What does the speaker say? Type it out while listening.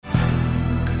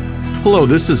Hello,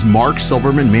 this is Mark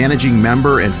Silverman, managing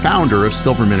member and founder of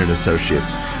Silverman &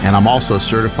 Associates, and I'm also a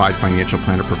certified financial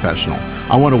planner professional.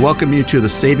 I want to welcome you to the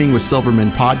Saving with Silverman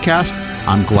podcast.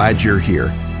 I'm glad you're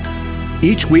here.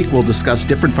 Each week, we'll discuss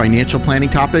different financial planning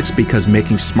topics because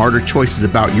making smarter choices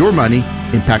about your money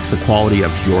impacts the quality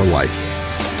of your life.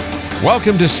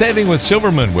 Welcome to Saving with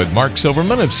Silverman with Mark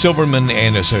Silverman of Silverman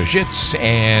 & Associates,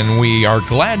 and we are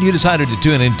glad you decided to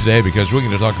tune in today because we're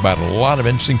going to talk about a lot of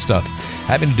interesting stuff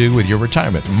having to do with your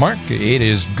retirement. Mark, it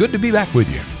is good to be back with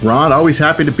you. Ron, always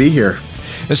happy to be here.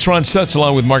 This is Ron Stutz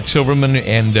along with Mark Silverman,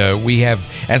 and we have,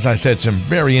 as I said, some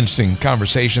very interesting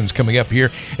conversations coming up here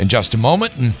in just a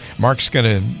moment, and Mark's going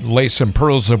to lay some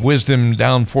pearls of wisdom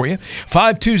down for you.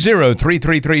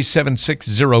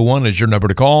 520-333-7601 is your number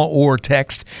to call or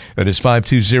text. That is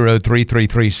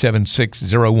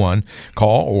 520-333-7601.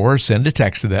 Call or send a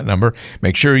text to that number.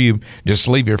 Make sure you just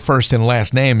leave your first and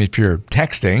last name if you're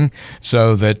texting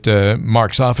so that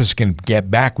Mark's office can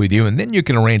get back with you, and then you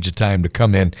can arrange a time to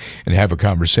come in and have a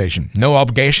conversation. No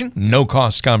obligation, no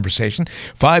cost conversation.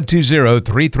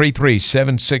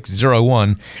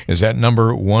 520-333-7601 is that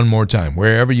number one more time.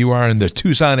 Wherever you are in the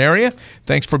Tucson area,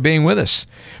 thanks for being with us.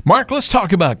 Mark, let's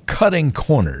talk about cutting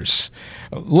corners.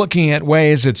 Looking at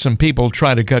ways that some people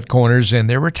try to cut corners in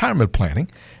their retirement planning.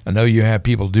 I know you have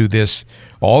people do this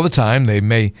all the time. They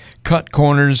may cut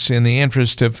corners in the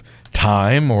interest of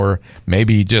time or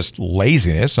maybe just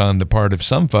laziness on the part of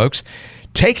some folks.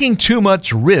 Taking too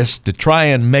much risk to try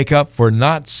and make up for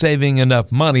not saving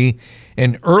enough money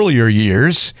in earlier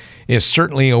years is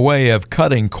certainly a way of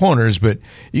cutting corners, but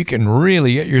you can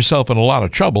really get yourself in a lot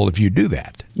of trouble if you do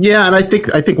that. Yeah, and I think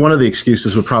one of the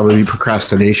excuses would probably be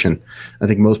procrastination. I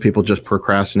think most people just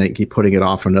procrastinate and keep putting it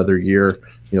off another year.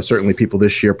 Certainly people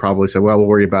this year probably say, well, we'll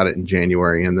worry about it in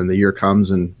January, and then the year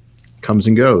comes and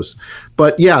goes.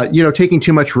 But yeah, taking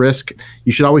too much risk,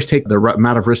 you should always take the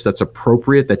amount of risk that's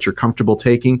appropriate, that you're comfortable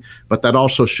taking, but that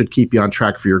also should keep you on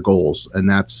track for your goals. And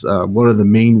that's one of the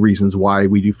main reasons why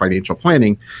we do financial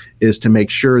planning, is to make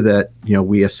sure that,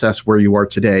 we assess where you are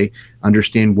today,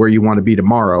 understand where you want to be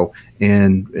tomorrow,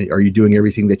 and are you doing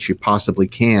everything that you possibly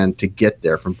can to get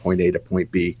there from point A to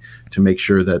point B, to make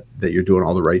sure that you're doing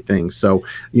all the right things. So,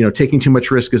 taking too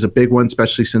much risk is a big one,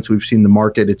 especially since we've seen the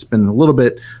market. It's been a little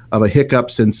bit of a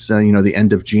hiccup since, the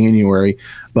end of January,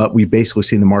 but we've basically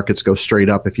seen the markets go straight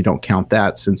up, if you don't count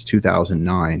that, since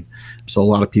 2009. So a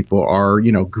lot of people are,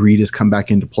 greed has come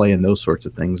back into play and those sorts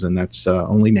of things, and that's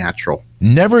only natural.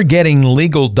 Never getting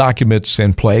legal documents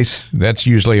in place, that's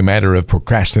usually a matter of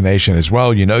procrastination as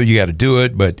well. You got to do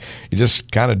it, but you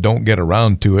just kind of don't get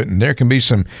around to it, and there can be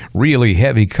some really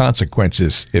heavy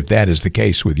consequences if that is the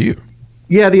case with you.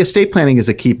 Yeah, the estate planning is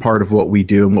a key part of what we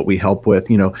do and what we help with.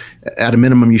 At a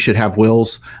minimum, you should have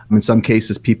wills. In some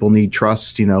cases, people need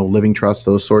trusts, living trusts,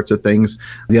 those sorts of things.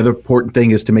 The other important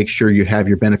thing is to make sure you have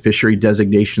your beneficiary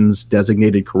designations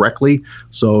designated correctly.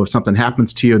 So if something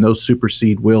happens to you, and those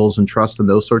supersede wills and trusts and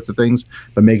those sorts of things,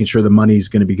 but making sure the money is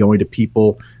going to be going to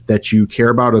people that you care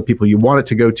about, or the people you want it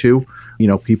to go to.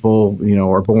 People,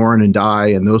 are born and die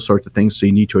and those sorts of things. So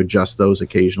you need to adjust those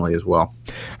occasionally as well.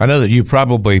 I know that you've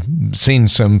probably seen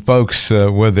some folks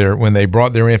when they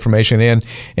brought their information in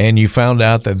and you found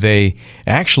out that they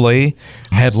actually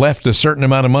had left a certain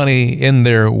amount of money in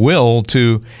their will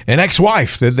to an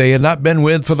ex-wife that they had not been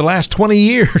with for the last 20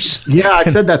 years. Yeah,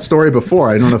 I've said that story before.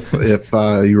 I don't know if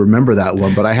you remember that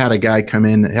one, but I had a guy come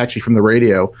in actually from the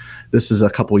radio. This is a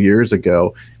couple years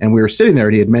ago, and we were sitting there,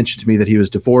 and he had mentioned to me that he was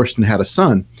divorced and had a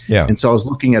son. Yeah. And so I was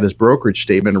looking at his brokerage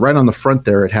statement, and right on the front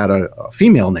there, it had a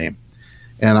female name.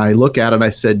 And I look at it, and I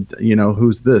said,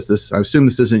 who's this? I assume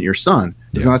this isn't your son.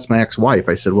 Yeah. No, that's my ex-wife.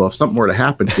 I said, well, if something were to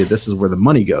happen to you, this is where the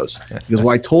money goes. Because,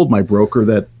 well, I told my broker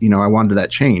that, I wanted that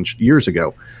changed years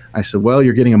ago. I said, well,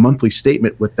 you're getting a monthly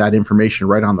statement with that information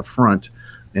right on the front.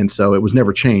 And so it was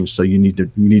never changed. So you need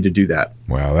to do that.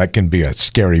 Wow, that can be a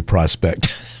scary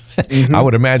prospect. Mm-hmm. I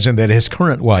would imagine that his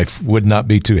current wife would not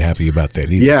be too happy about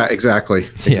that either. Yeah, exactly.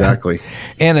 Yeah.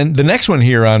 And the next one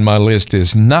here on my list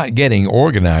is not getting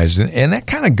organized. And that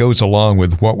kind of goes along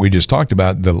with what we just talked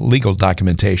about, the legal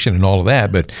documentation and all of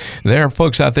that. But there are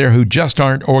folks out there who just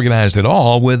aren't organized at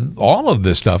all with all of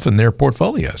this stuff in their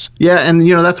portfolios. Yeah, and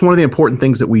that's one of the important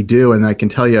things that we do. And I can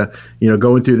tell you,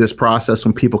 going through this process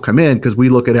when people come in, because we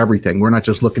look at everything. We're not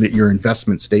just looking at your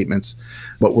investment statements,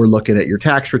 but we're looking at your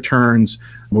tax returns.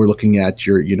 We're looking at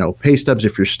your, pay stubs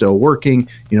if you're still working,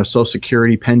 Social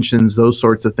Security, pensions, those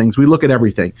sorts of things. We look at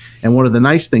everything. And one of the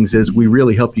nice things is we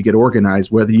really help you get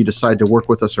organized. Whether you decide to work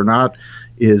with us or not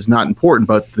is not important.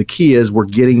 But the key is we're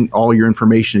getting all your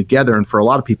information together. And for a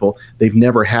lot of people, they've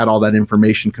never had all that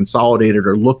information consolidated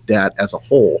or looked at as a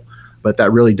whole. but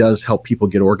that really does help people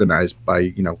get organized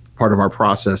by, part of our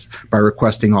process by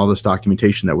requesting all this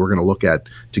documentation that we're going to look at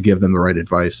to give them the right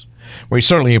advice. We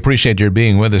certainly appreciate your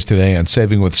being with us today on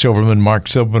Saving with Silverman. Mark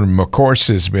Silverman, of course,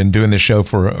 has been doing this show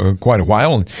for quite a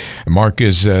while. And Mark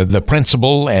is the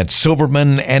principal at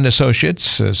Silverman and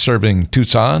Associates, serving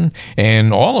Tucson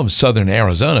and all of southern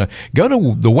Arizona. Go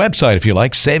to the website, if you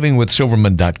like,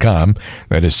 savingwithsilverman.com.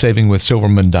 That is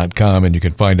savingwithsilverman.com, and you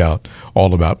can find out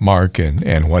all about Mark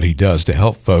and what he does to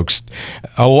help folks.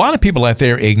 A lot of people out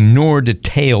there ignore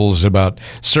details about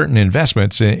certain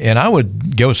investments, and I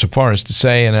would go so far as to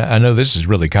say, and I know this is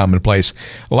really commonplace,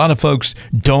 a lot of folks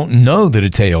don't know the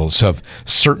details of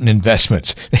certain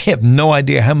investments. They have no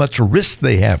idea how much risk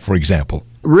they have, for example.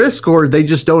 Risk, or they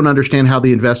just don't understand how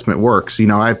the investment works.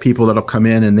 I have people that'll come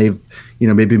in and they've,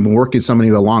 maybe been working with somebody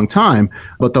a long time,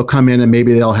 but they'll come in and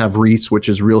maybe they'll have REITs, which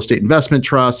is real estate investment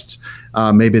trusts.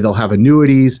 Maybe they'll have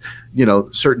annuities,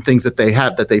 certain things that they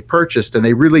have that they purchased, and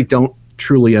they really don't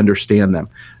truly understand them.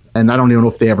 And I don't even know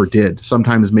if they ever did.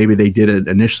 Sometimes maybe they did it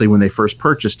initially when they first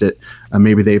purchased it.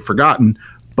 Maybe they've forgotten.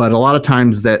 But a lot of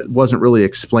times that wasn't really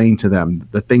explained to them.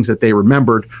 The things that they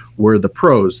remembered were the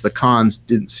pros. The cons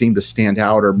didn't seem to stand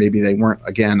out, or maybe they weren't.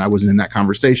 Again, I wasn't in that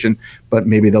conversation, but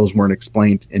maybe those weren't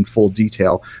explained in full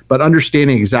detail. But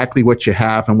understanding exactly what you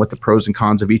have and what the pros and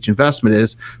cons of each investment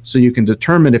is, so you can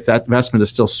determine if that investment is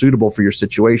still suitable for your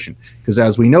situation. Because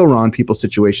as we know, Ron, people's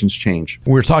situations change.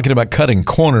 We're talking about cutting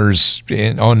corners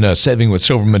on Saving with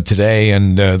Silverman today.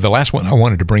 And the last one I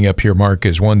wanted to bring up here, Mark,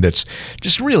 is one that's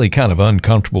just really kind of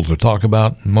uncomfortable to talk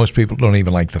about. Most people don't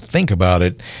even like to think about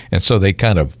it, and so they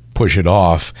kind of push it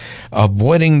off.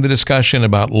 Avoiding the discussion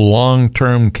about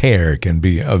long-term care can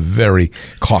be a very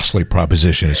costly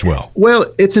proposition as well. Well,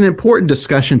 it's an important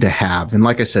discussion to have. And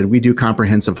like I said, we do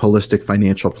comprehensive holistic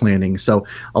financial planning. So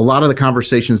a lot of the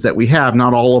conversations that we have,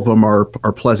 not all of them are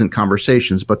pleasant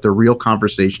conversations, but they're real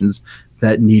conversations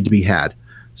that need to be had.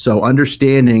 So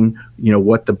understanding,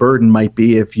 what the burden might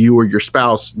be if you or your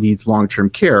spouse needs long-term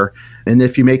care. And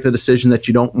if you make the decision that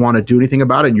you don't want to do anything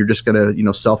about it and you're just going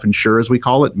to, self-insure, as we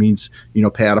call it, means,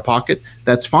 pay out of pocket,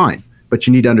 that's fine. But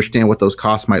you need to understand what those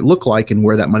costs might look like and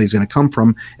where that money's going to come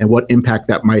from and what impact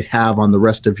that might have on the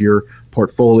rest of your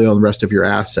portfolio and the rest of your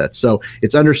assets. So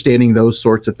it's understanding those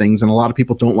sorts of things. And a lot of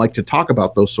people don't like to talk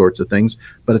about those sorts of things.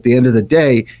 But at the end of the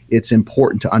day, it's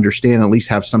important to understand, at least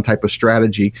have some type of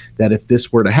strategy that if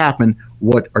this were to happen,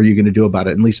 what are you going to do about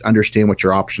it? At least understand what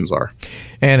your options are.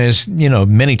 And as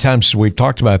many times we've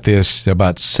talked about this,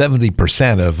 about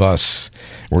 70% of us,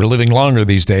 we're living longer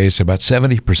these days, about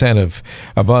 70%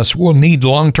 of us will need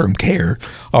long-term care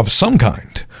of some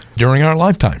kind during our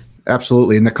lifetime.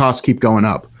 Absolutely. And the costs keep going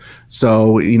up.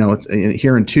 So, it's,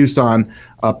 here in Tucson,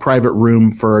 a private room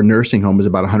for a nursing home is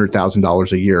about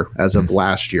 $100,000 a year as of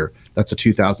last year. That's a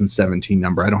 2017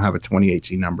 number. I don't have a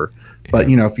 2018 number. But,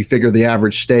 if you figure the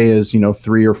average stay is,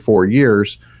 3 or 4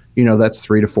 years, that's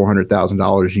 $300,000 to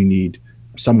 $400,000 you need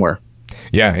somewhere.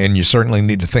 Yeah, and you certainly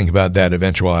need to think about that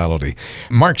eventuality.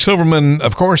 Mark Silverman,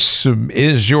 of course,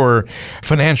 is your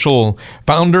financial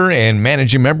founder and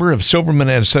managing member of Silverman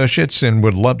and Associates, and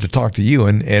would love to talk to you.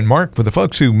 And Mark, for the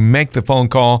folks who make the phone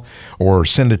call or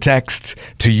send a text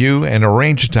to you and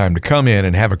arrange a time to come in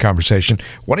and have a conversation,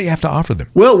 what do you have to offer them?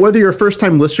 Well, whether you're a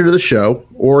first-time listener to the show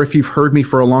or if you've heard me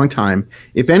for a long time,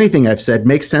 if anything I've said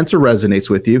makes sense or resonates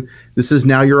with you, this is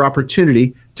now your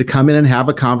opportunity to come in and have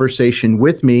a conversation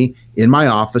with me in my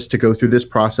office to go through this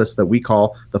process that we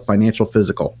call the financial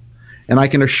physical. And I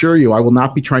can assure you, I will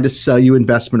not be trying to sell you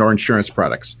investment or insurance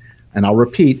products. And I'll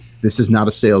repeat, this is not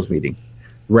a sales meeting.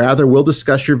 Rather, we'll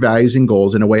discuss your values and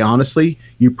goals in a way, honestly,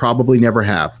 you probably never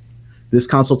have. This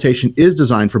consultation is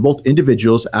designed for both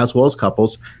individuals as well as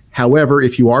couples. However,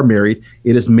 if you are married,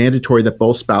 it is mandatory that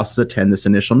both spouses attend this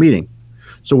initial meeting.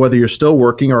 So whether you're still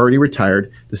working or already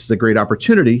retired, this is a great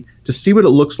opportunity to see what it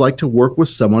looks like to work with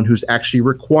someone who's actually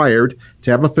required to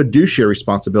have a fiduciary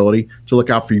responsibility to look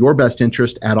out for your best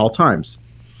interest at all times.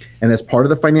 And as part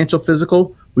of the financial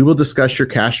physical, we will discuss your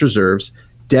cash reserves,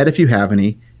 debt if you have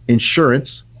any,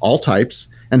 insurance, all types,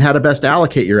 and how to best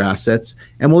allocate your assets.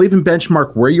 And we'll even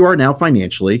benchmark where you are now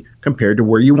financially compared to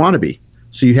where you want to be,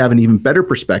 so you have an even better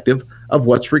perspective of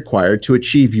what's required to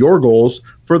achieve your goals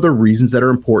for the reasons that are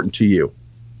important to you.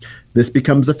 This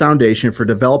becomes the foundation for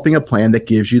developing a plan that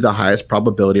gives you the highest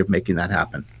probability of making that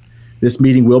happen. This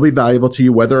meeting will be valuable to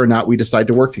you whether or not we decide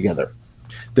to work together.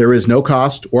 There is no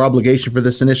cost or obligation for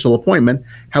this initial appointment.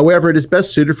 However, it is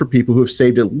best suited for people who have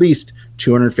saved at least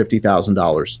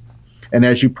 $250,000. And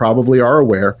as you probably are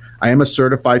aware, I am a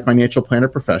certified financial planner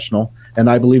professional, and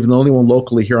I believe the only one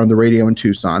locally here on the radio in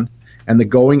Tucson. And the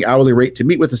going hourly rate to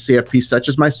meet with a CFP such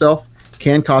as myself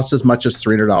can cost as much as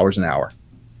 $300 an hour.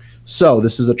 So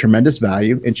this is a tremendous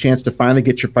value and chance to finally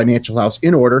get your financial house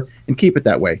in order and keep it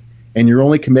that way. And your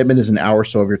only commitment is an hour or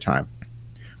so of your time.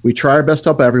 We try our best to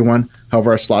help everyone,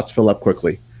 however our slots fill up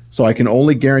quickly. So I can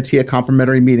only guarantee a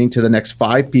complimentary meeting to the next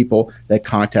 5 people that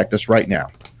contact us right now.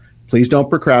 Please don't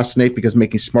procrastinate, because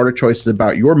making smarter choices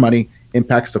about your money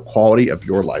impacts the quality of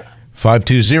your life.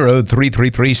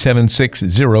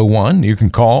 520-333-7601. You can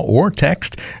call or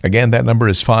text. Again, that number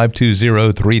is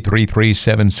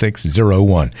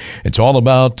 520-333-7601. It's all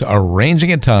about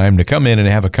arranging a time to come in and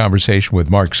have a conversation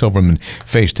with Mark Silverman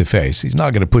face-to-face. He's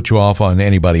not going to put you off on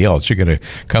anybody else. You're going to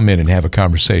come in and have a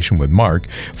conversation with Mark.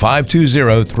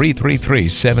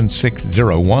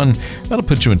 520-333-7601. That'll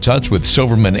put you in touch with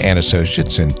Silverman &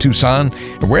 Associates in Tucson.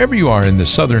 And wherever you are in the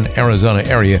southern Arizona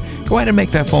area, go ahead and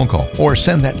make that phone call or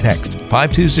send that text.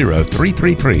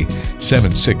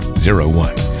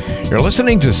 520-333-7601. You're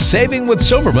listening to Saving with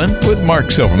Silverman with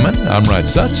Mark Silverman. I'm Rod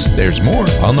Stutz. There's more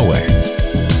on the way.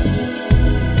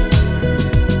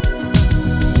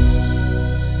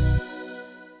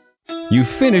 You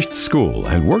finished school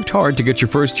and worked hard to get your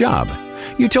first job.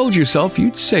 You told yourself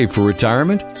you'd save for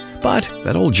retirement, but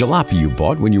that old jalopy you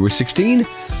bought when you were 16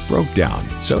 broke down,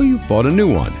 so you bought a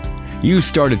new one. You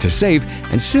started to save,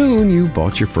 and soon you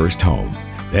bought your first home.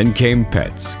 Then came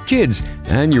pets, kids,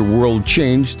 and your world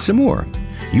changed some more.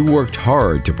 You worked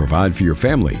hard to provide for your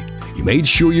family. You made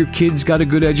sure your kids got a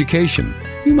good education.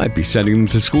 You might be sending them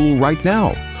to school right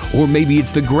now, or maybe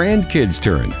it's the grandkids'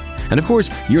 turn. And of course,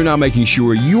 you're now making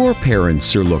sure your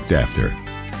parents are looked after.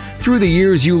 Through the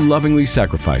years you lovingly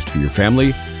sacrificed for your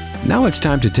family, now it's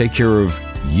time to take care of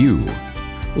you.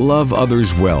 Love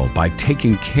others well by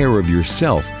taking care of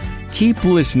yourself. Keep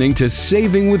listening to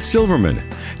Saving with Silverman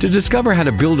to discover how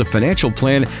to build a financial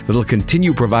plan that'll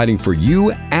continue providing for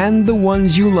you and the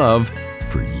ones you love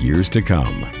for years to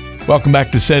come. Welcome back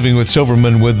to Saving with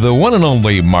Silverman with the one and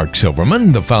only Mark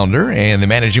Silverman, the founder and the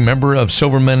managing member of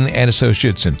Silverman &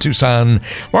 Associates in Tucson.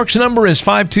 Mark's number is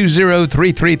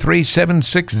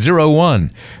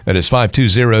 520-333-7601. That is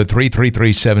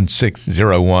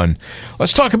 520-333-7601.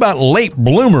 Let's talk about late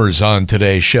bloomers on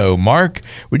today's show. Mark,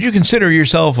 would you consider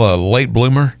yourself a late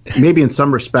bloomer? Maybe in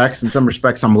some respects. In some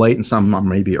respects, I'm late, and some I'm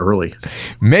maybe early.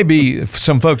 Maybe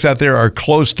some folks out there are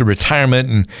close to retirement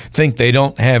and think they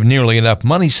don't have nearly enough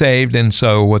money saved, and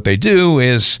so what they do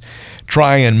is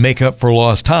try and make up for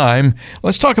lost time.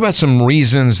 Let's talk about some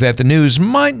reasons that the news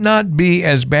might not be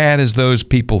as bad as those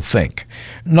people think.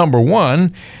 Number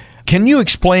one, can you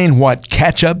explain what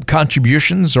catch-up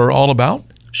contributions are all about?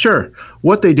 Sure.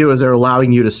 What they do is they're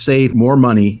allowing you to save more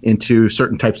money into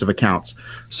certain types of accounts.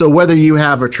 So whether you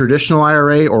have a traditional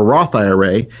IRA or Roth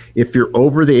IRA, if you're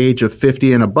over the age of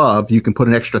 50 and above, you can put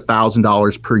an extra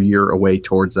 $1,000 per year away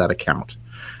towards that account.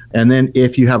 And then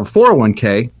if you have a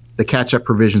 401k, the catch-up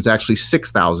provision is actually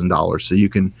 $6,000. So you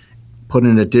can put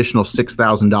an additional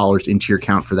 $6,000 into your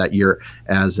account for that year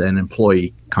as an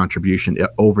employee contribution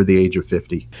over the age of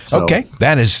 50. So, okay.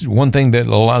 That is one thing that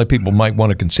a lot of people might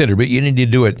want to consider, but you need to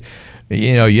do it,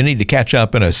 you need to catch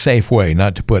up in a safe way,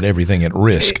 not to put everything at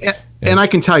risk. And I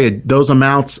can tell you, those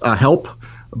amounts help.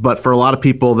 But for a lot of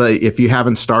people, if you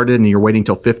haven't started and you're waiting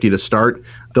till 50 to start,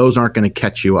 those aren't going to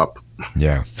catch you up.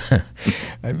 Yeah.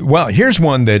 Well, here's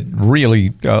one that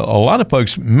really a lot of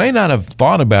folks may not have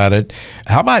thought about it.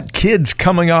 How about kids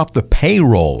coming off the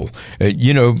payroll?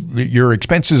 Your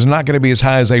expenses are not going to be as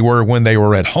high as they were when they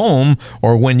were at home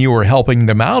or when you were helping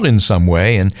them out in some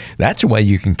way. And that's a way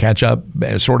you can catch up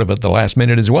sort of at the last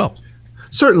minute as well.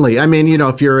 Certainly. I mean,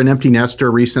 if you're an empty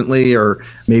nester recently, or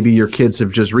maybe your kids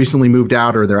have just recently moved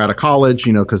out or they're out of college,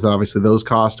 because obviously those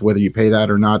costs, whether you pay that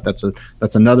or not, that's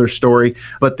another story.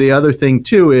 But the other thing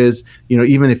too is,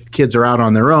 even if kids are out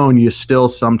on their own, you still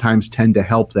sometimes tend to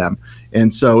help them.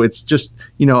 And so it's just,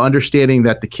 understanding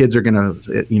that the kids are going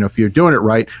to, if you're doing it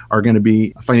right, are going to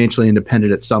be financially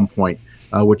independent at some point,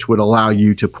 which would allow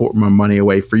you to put more money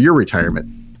away for your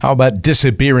retirement. How about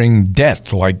disappearing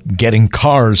debt, like getting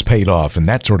cars paid off and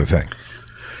that sort of thing?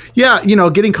 Yeah,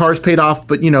 getting cars paid off,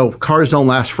 but cars don't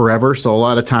last forever. So a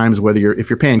lot of times, if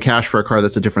you're paying cash for a car,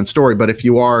 that's a different story. But if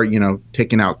you are,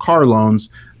 taking out car loans,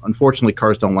 unfortunately,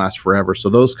 cars don't last forever. So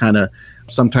those kind of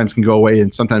sometimes can go away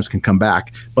and sometimes can come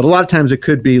back. But a lot of times it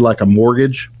could be like a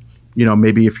mortgage.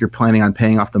 Maybe if you're planning on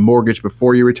paying off the mortgage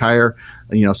before you retire,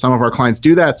 some of our clients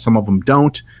do that, some of them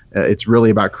don't. It's really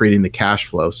about creating the cash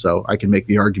flow. So I can make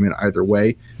the argument either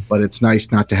way. but it's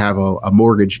nice not to have a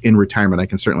mortgage in retirement. I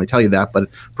can certainly tell you that,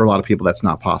 but for a lot of people, that's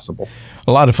not possible.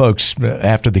 A lot of folks,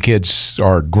 after the kids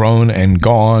are grown and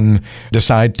gone,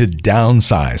 decide to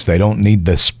downsize. They don't need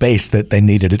the space that they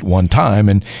needed at one time.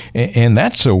 And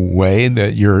that's a way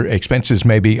that your expenses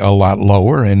may be a lot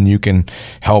lower and you can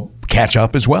help catch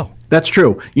up as well. That's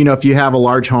true. If you have a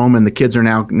large home and the kids are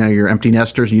now you're empty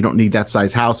nesters, you don't need that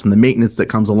size house and the maintenance that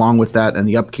comes along with that and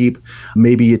the upkeep.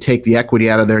 Maybe you take the equity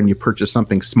out of there and you purchase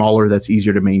something smaller that's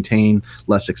easier to maintain,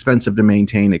 less expensive to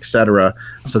maintain, etc.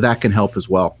 So that can help as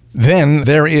well. Then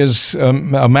there is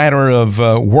a matter of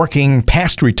working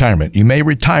past retirement. You may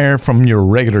retire from your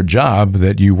regular job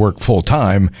that you work full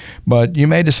time, but you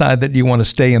may decide that you want to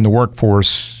stay in the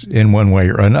workforce in one way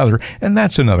or another, and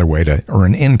that's another way to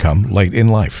earn income late in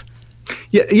life.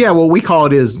 Yeah. What we call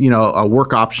it is, a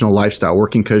work optional lifestyle,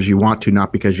 working because you want to,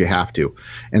 not because you have to.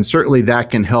 And certainly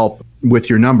that can help with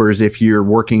your numbers if you're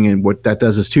working. And what that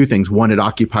does is two things. One, it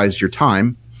occupies your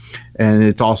time. And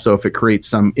it's also, if it creates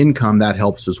some income, that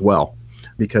helps as well.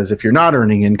 Because if you're not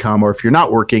earning income or if you're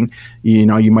not working,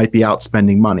 you might be out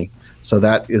spending money. So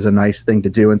that is a nice thing to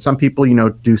do. And some people,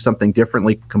 do something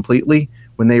differently completely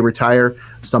when they retire.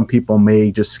 Some people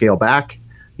may just scale back.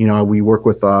 We work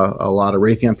with a lot of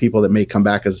Raytheon people that may come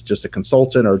back as just a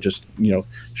consultant or just,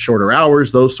 shorter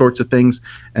hours, those sorts of things.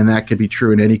 And that could be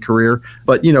true in any career.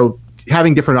 But,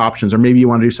 having different options, or maybe you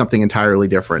want to do something entirely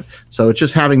different. So it's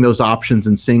just having those options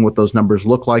and seeing what those numbers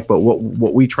look like. But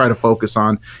what we try to focus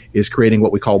on is creating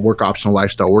what we call work optional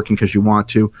lifestyle, working because you want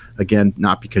to, again,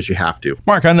 not because you have to.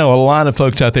 Mark, I know a lot of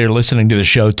folks out there listening to the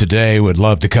show today would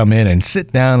love to come in and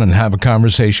sit down and have a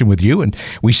conversation with you. And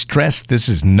we stress this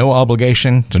is no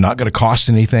obligation. It's not going to cost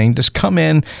anything. Just come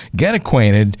in, get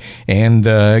acquainted, and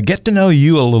get to know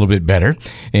you a little bit better.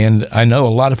 And I know a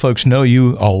lot of folks know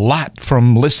you a lot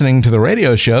from listening to the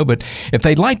radio show, but if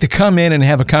they'd like to come in and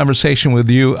have a conversation with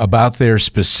you about their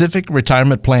specific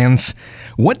retirement plans,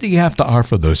 what do you have to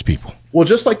offer those people? Well,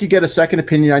 just like you get a second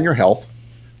opinion on your health,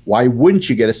 why wouldn't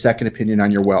you get a second opinion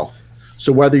on your wealth?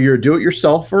 So whether you're a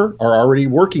do-it-yourselfer or already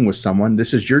working with someone,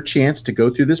 this is your chance to go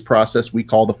through this process we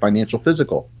call the financial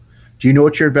physical. Do you know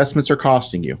what your investments are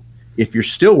costing you? If you're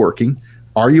still working,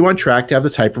 are you on track to have the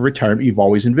type of retirement you've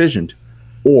always envisioned?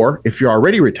 Or if you're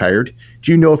already retired,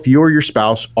 do you know if you or your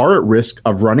spouse are at risk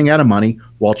of running out of money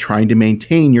while trying to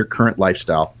maintain your current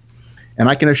lifestyle? And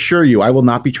I can assure you, I will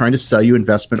not be trying to sell you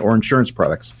investment or insurance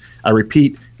products. I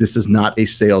repeat, this is not a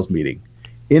sales meeting.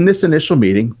 In this initial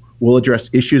meeting, we'll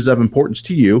address issues of importance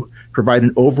to you, provide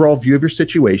an overall view of your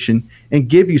situation, and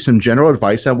give you some general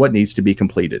advice on what needs to be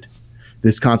completed.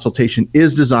 This consultation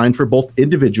is designed for both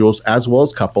individuals as well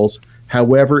as couples.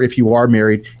 However, if you are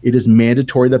married, it is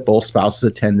mandatory that both spouses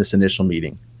attend this initial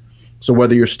meeting. So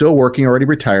whether you're still working or already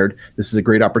retired, this is a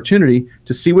great opportunity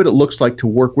to see what it looks like to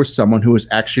work with someone who is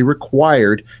actually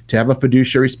required to have a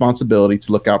fiduciary responsibility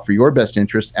to look out for your best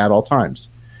interests at all times.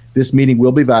 This meeting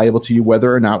will be valuable to you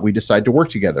whether or not we decide to work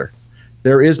together.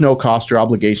 There is no cost or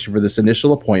obligation for this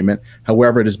initial appointment.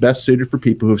 However, it is best suited for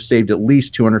people who have saved at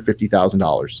least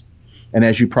 $250,000. And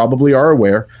as you probably are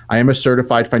aware, I am a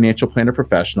certified financial planner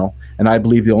professional, and I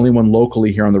believe the only one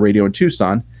locally here on the radio in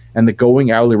Tucson, and the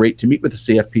going hourly rate to meet with a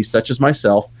CFP such as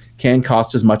myself can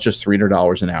cost as much as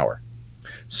 $300 an hour.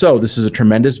 So this is a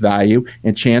tremendous value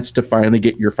and chance to finally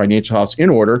get your financial house in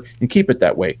order and keep it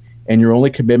that way. And your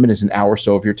only commitment is an hour or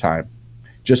so of your time.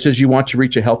 Just as you want to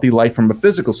reach a healthy life from a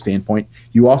physical standpoint,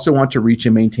 you also want to reach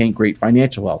and maintain great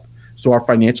financial health. So our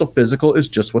financial physical is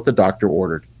just what the doctor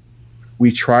ordered. We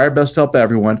try our best to help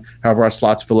everyone, however our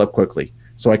slots fill up quickly.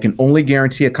 So I can only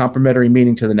guarantee a complimentary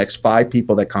meeting to the next 5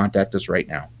 people that contact us right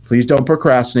now. Please don't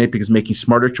procrastinate because making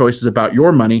smarter choices about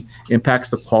your money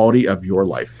impacts the quality of your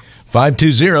life.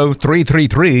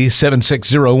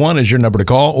 520-333-7601 is your number to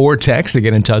call or text to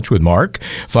get in touch with Mark.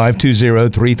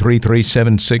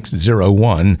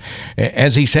 520-333-7601.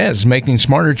 As he says, making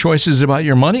smarter choices about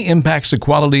your money impacts the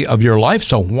quality of your life,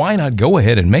 so why not go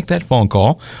ahead and make that phone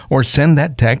call or send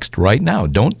that text right now.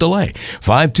 Don't delay.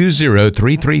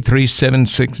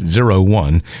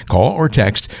 520-333-7601. Call or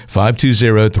text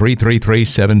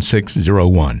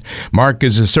 520-333-7601. Mark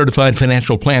is a certified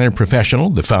financial planner professional,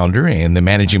 the founder and the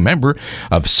managing member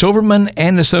of Silverman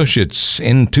and Associates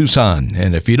in Tucson.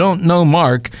 And if you don't know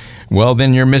Mark, well,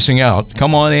 then you're missing out.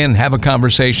 Come on in, have a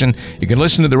conversation. You can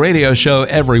listen to the radio show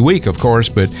every week, of course,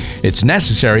 but it's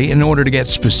necessary in order to get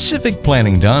specific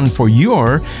planning done for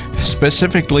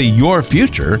specifically your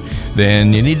future.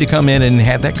 Then you need to come in and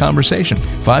have that conversation.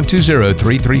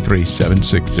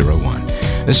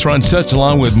 520-333-7601. This is Ron Stutz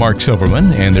along with Mark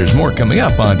Silverman, and there's more coming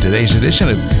up on today's edition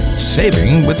of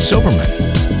Saving with Silverman.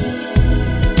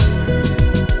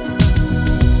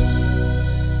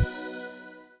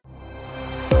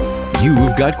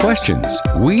 You've got questions.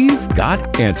 We've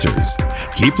got answers.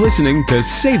 Keep listening to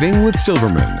Saving with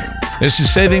Silverman. This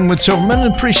is Saving with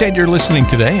Silverman. Appreciate your listening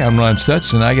today. I'm Ron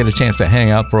Stutz, and I get a chance to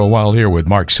hang out for a while here with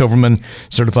Mark Silverman,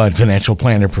 certified financial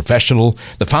planner professional,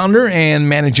 the founder and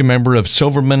managing member of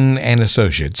Silverman and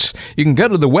Associates. You can go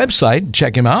to the website,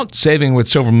 check him out,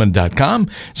 savingwithsilverman.com,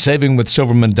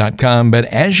 savingwithsilverman.com. But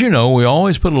as you know, we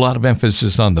always put a lot of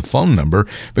emphasis on the phone number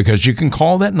because you can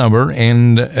call that number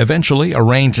and eventually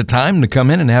arrange a time to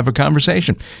come in and have a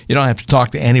conversation. You don't have to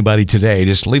talk to anybody today.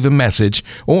 Just leave a message,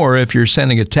 or if you're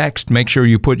sending a text, make sure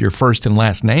you put your first and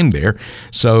last name there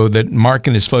so that Mark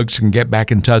and his folks can get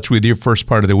back in touch with you first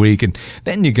part of the week, and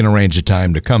then you can arrange a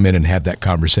time to come in and have that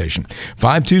conversation.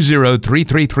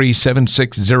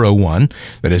 520-333-7601.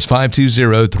 That is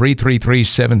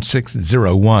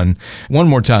 520-333-7601. One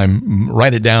more time,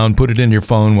 write it down, put it in your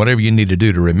phone, whatever you need to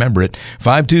do to remember it.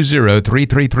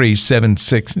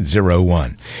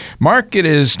 520-333-7601. Mark, it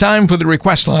is time for the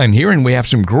request line here, and we have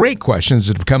some great questions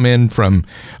that have come in from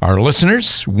our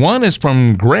listeners. One is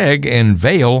from Greg in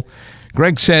Vail.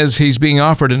 Greg says he's being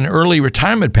offered an early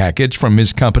retirement package from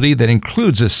his company that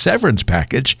includes a severance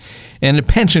package and a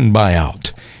pension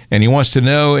buyout. And he wants to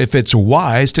know if it's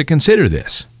wise to consider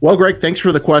this. Well, Greg, thanks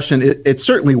for the question. It's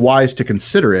certainly wise to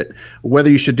consider it. Whether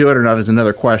you should do it or not is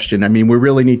another question. I mean, we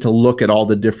really need to look at all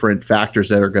the different factors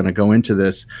that are going to go into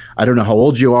this. I don't know how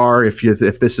old you are, if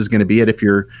this is going to be it. If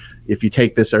you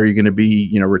take this, are you going to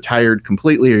be, retired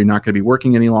completely, or you're not going to be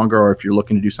working any longer, or if you're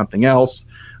looking to do something else?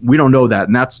 We don't know that.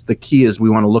 And that's the key, is we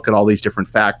want to look at all these different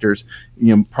factors.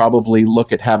 Probably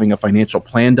look at having a financial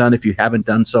plan done if you haven't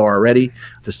done so already,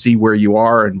 to see where you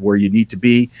are and where you need to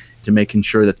be, to making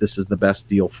sure that this is the best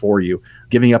deal for you.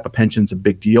 Giving up a pension is a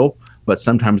big deal, but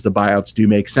sometimes the buyouts do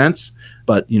make sense.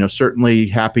 But, certainly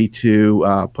happy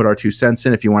to put our 2 cents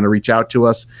in. If you want to reach out to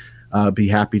us, be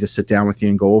happy to sit down with you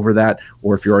and go over that.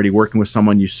 Or if you're already working with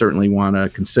someone, you certainly want to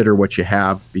consider what you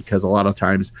have, because a lot of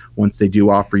times once they do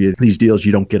offer you these deals,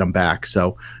 you don't get them back.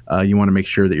 So you want to make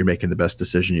sure that you're making the best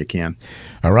decision you can.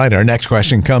 All right. Our next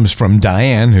question comes from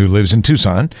Diane, who lives in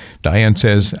Tucson. Diane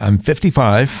says, I'm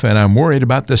 55 and I'm worried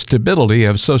about the stability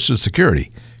of Social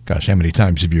Security. Gosh, how many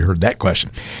times have you heard that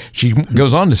question? She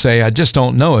goes on to say, I just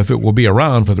don't know if it will be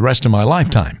around for the rest of my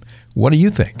lifetime. What do you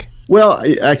think? Well,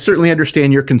 I certainly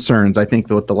understand your concerns. I think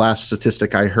that the last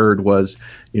statistic I heard was,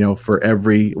 for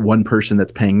every one person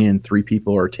that's paying in, 3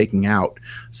 people are taking out.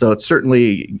 So it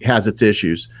certainly has its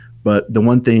issues. But the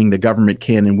one thing the government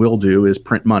can and will do is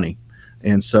print money.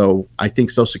 And so I think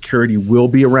Social Security will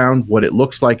be around. What it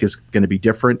looks like is going to be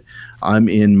different. I'm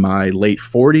in my late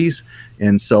 40s.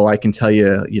 And so I can tell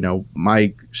you,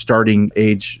 my starting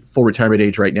age, full retirement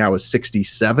age right now is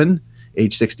 67.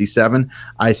 Age 67.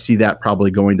 I see that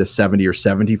probably going to 70 or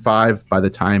 75 by the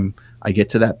time I get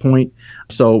to that point.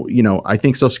 So, I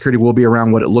think Social Security will be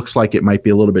around. What it looks like, it might be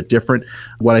a little bit different.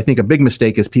 What I think a big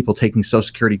mistake is people taking Social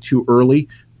Security too early,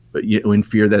 but in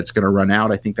fear that it's going to run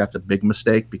out. I think that's a big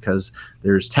mistake, because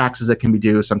there's taxes that can be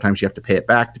due. Sometimes you have to pay it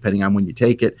back depending on when you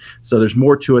take it. So there's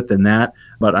more to it than that.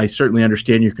 But I certainly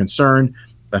understand your concern.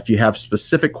 If you have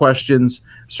specific questions,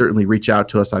 certainly reach out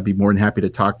to us. I'd be more than happy to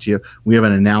talk to you. We have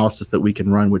an analysis that we can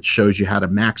run which shows you how to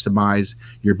maximize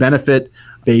your benefit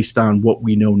based on what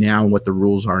we know now and what the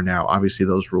rules are now. Obviously,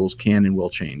 those rules can and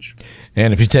will change.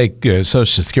 And if you take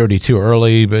Social Security too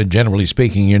early, but generally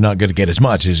speaking, you're not going to get as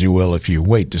much as you will if you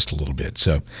wait just a little bit.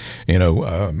 So,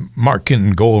 Mark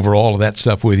can go over all of that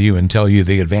stuff with you and tell you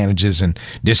the advantages and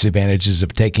disadvantages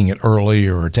of taking it early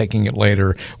or taking it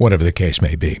later, whatever the case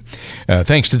may be.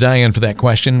 Thanks to Diane for that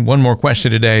question. One more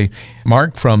question today,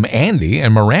 Mark, from Andy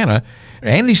and Marana.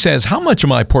 Andy says, how much of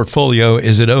my portfolio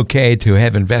is it okay to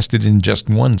have invested in just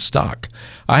one stock?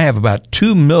 I have about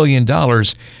 $2 million,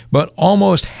 but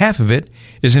almost half of it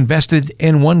is invested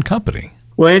in one company.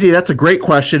 Well, Andy, that's a great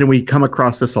question, and we come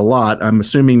across this a lot. I'm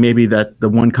assuming maybe that the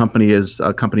one company is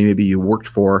a company maybe you worked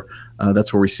for.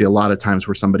 That's where we see a lot of times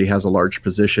where somebody has a large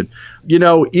position.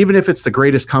 Even if it's the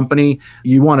greatest company,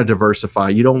 you want to diversify.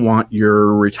 You don't want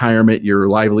your retirement, your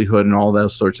livelihood, and all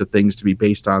those sorts of things to be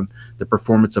based on the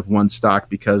performance of one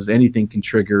stock, because anything can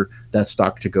trigger that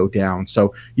stock to go down.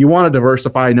 So you want to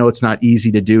diversify. I know it's not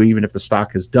easy to do, even if the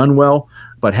stock has done well,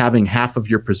 but having half of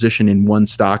your position in one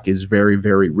stock is very,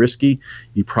 very risky.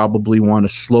 You probably want to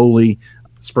slowly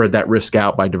spread that risk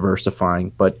out by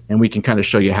diversifying. And we can kind of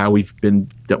show you how we've done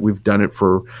it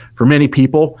for many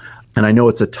people. And I know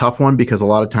it's a tough one, because a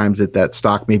lot of times that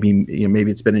stock, maybe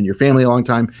it's been in your family a long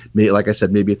time. Maybe, like I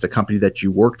said, maybe it's a company that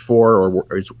you worked for or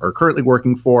are currently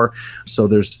working for. So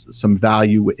there's some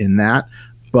value in that.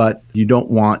 But you don't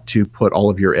want to put all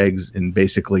of your eggs in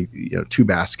basically 2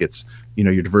 baskets.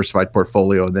 your diversified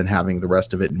portfolio and then having the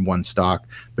rest of it in one stock.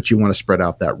 But you want to spread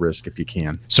out that risk if you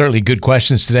can. Certainly good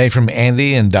questions today from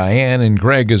Andy and Diane and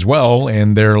Greg as well.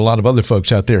 And there are a lot of other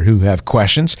folks out there who have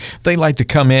questions. They'd like to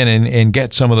come in and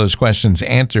get some of those questions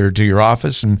answered to your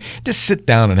office and just sit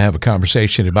down and have a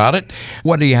conversation about it.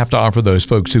 What do you have to offer those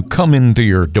folks who come into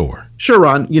your door? Sure,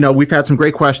 Ron. We've had some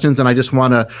great questions, and I just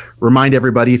want to remind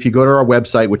everybody, if you go to our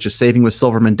website, which is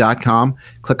savingwithsilverman.com,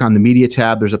 click on the media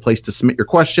tab, there's a place to submit your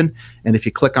question. And if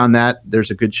you click on that,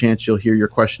 there's a good chance you'll hear your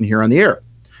question here on the air.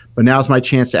 But now's my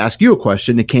chance to ask you a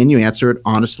question, and can you answer it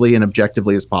honestly and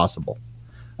objectively as possible?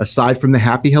 Aside from the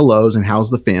happy hellos and how's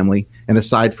the family, and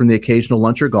aside from the occasional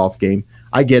lunch or golf game,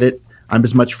 I get it. I'm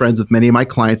as much friends with many of my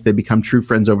clients. They've become true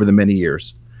friends over the many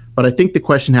years. But I think the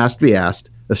question has to be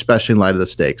asked, especially in light of the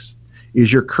stakes.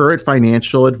 Is your current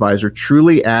financial advisor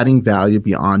truly adding value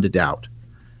beyond a doubt?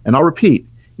 And I'll repeat,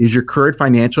 is your current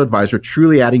financial advisor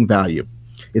truly adding value?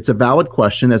 It's a valid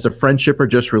question, as a friendship or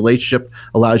just relationship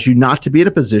allows you not to be in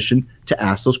a position to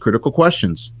ask those critical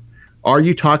questions. Are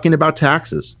you talking about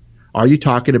taxes? Are you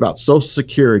talking about Social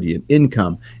Security and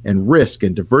income and risk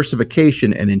and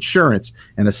diversification and insurance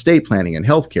and estate planning and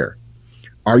healthcare?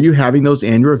 Are you having those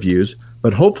annual reviews,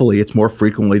 but hopefully it's more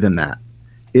frequently than that?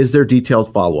 Is there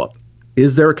detailed follow-up?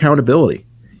 Is there accountability?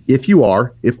 If you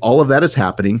are, if all of that is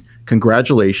happening,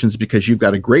 congratulations, because you've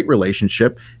got a great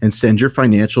relationship, and send your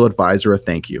financial advisor a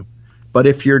thank you. But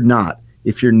if you're not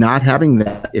having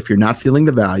that, if you're not feeling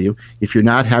the value, if you're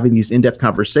not having these in-depth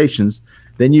conversations,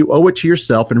 then you owe it to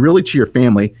yourself and really to your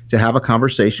family to have a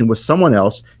conversation with someone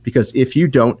else, because if you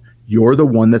don't, you're the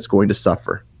one that's going to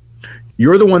suffer.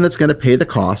 You're the one that's going to pay the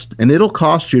cost, and it'll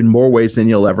cost you in more ways than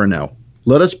you'll ever know.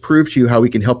 Let us prove to you how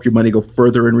we can help your money go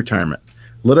further in retirement.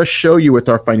 Let us show you with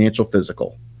our financial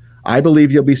physical. I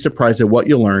believe you'll be surprised at what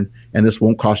you'll learn, and this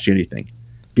won't cost you anything.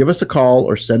 Give us a call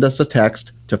or send us a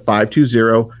text to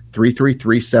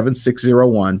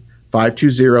 520-333-7601,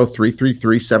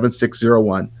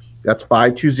 520-333-7601. That's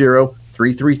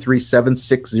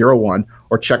 520-333-7601,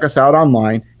 or check us out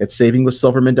online at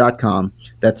savingwithsilverman.com.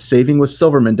 That's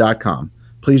savingwithsilverman.com.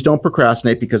 Please don't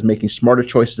procrastinate, because making smarter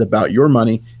choices about your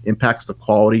money impacts the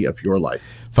quality of your life.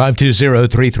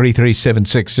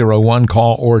 520-333-7601.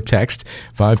 Call or text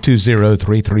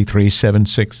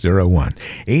 520-333-7601.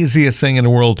 Easiest thing in the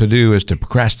world to do is to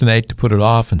procrastinate, to put it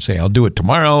off and say, I'll do it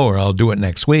tomorrow or I'll do it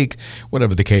next week,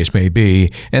 whatever the case may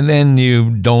be, and then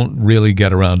you don't really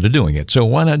get around to doing it. So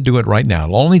why not do it right now?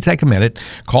 It'll only take a minute.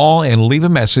 Call and leave a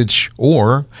message,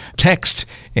 or text,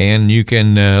 and you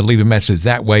can leave a message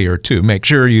that way or two. Make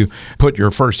sure you put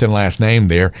your first and last name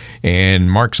there, and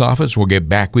Mark's office will get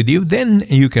back with you. Then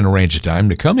you can arrange a time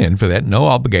to come in for that no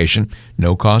obligation,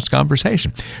 no cost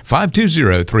conversation.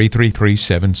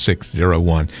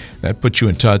 520-333-7601. That puts you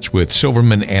in touch with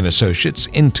Silverman and Associates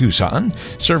in Tucson,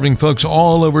 serving folks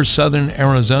all over southern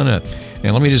Arizona.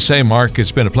 And let me just say, Mark,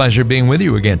 it's been a pleasure being with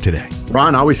you again today.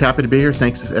 Ron, always happy to be here.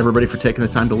 Thanks, everybody, for taking the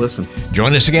time to listen.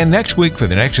 Join us again next week for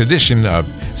the next edition of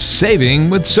Saving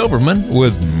with Silverman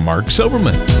with Mark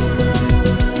Silverman.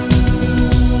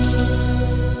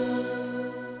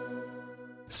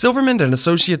 Silverman &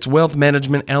 Associates Wealth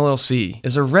Management, LLC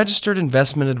is a registered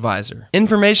investment advisor.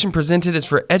 Information presented is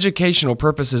for educational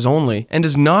purposes only and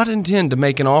does not intend to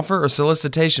make an offer or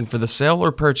solicitation for the sale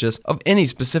or purchase of any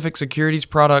specific securities,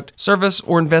 product, service,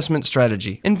 or investment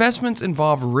strategy. Investments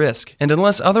involve risk and,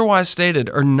 unless otherwise stated,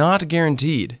 are not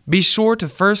guaranteed. Be sure to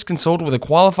first consult with a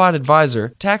qualified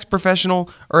advisor, tax professional,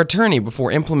 or attorney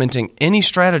before implementing any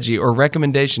strategy or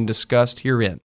recommendation discussed herein.